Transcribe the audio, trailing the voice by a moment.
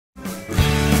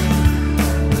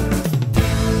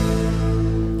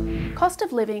cost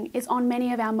of living is on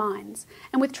many of our minds,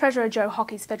 and with Treasurer Joe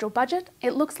Hockey's federal budget,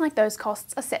 it looks like those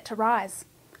costs are set to rise.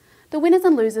 The winners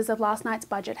and losers of last night's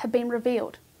budget have been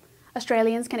revealed.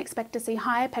 Australians can expect to see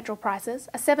higher petrol prices,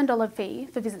 a $7 fee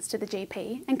for visits to the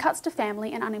GP, and cuts to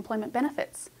family and unemployment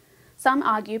benefits. Some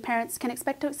argue parents can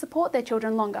expect to support their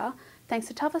children longer thanks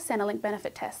to tougher Centrelink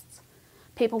benefit tests.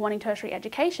 People wanting tertiary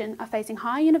education are facing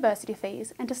higher university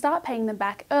fees and to start paying them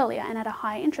back earlier and at a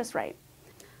higher interest rate.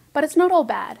 But it's not all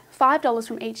bad. $5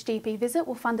 from each GP visit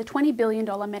will fund the $20 billion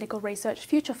Medical Research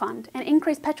Future Fund, and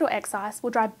increased petrol excise will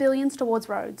drive billions towards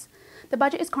roads. The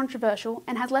budget is controversial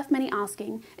and has left many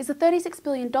asking, is the $36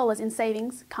 billion in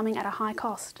savings coming at a high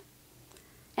cost?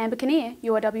 Amber Kinnear,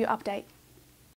 UOW Update.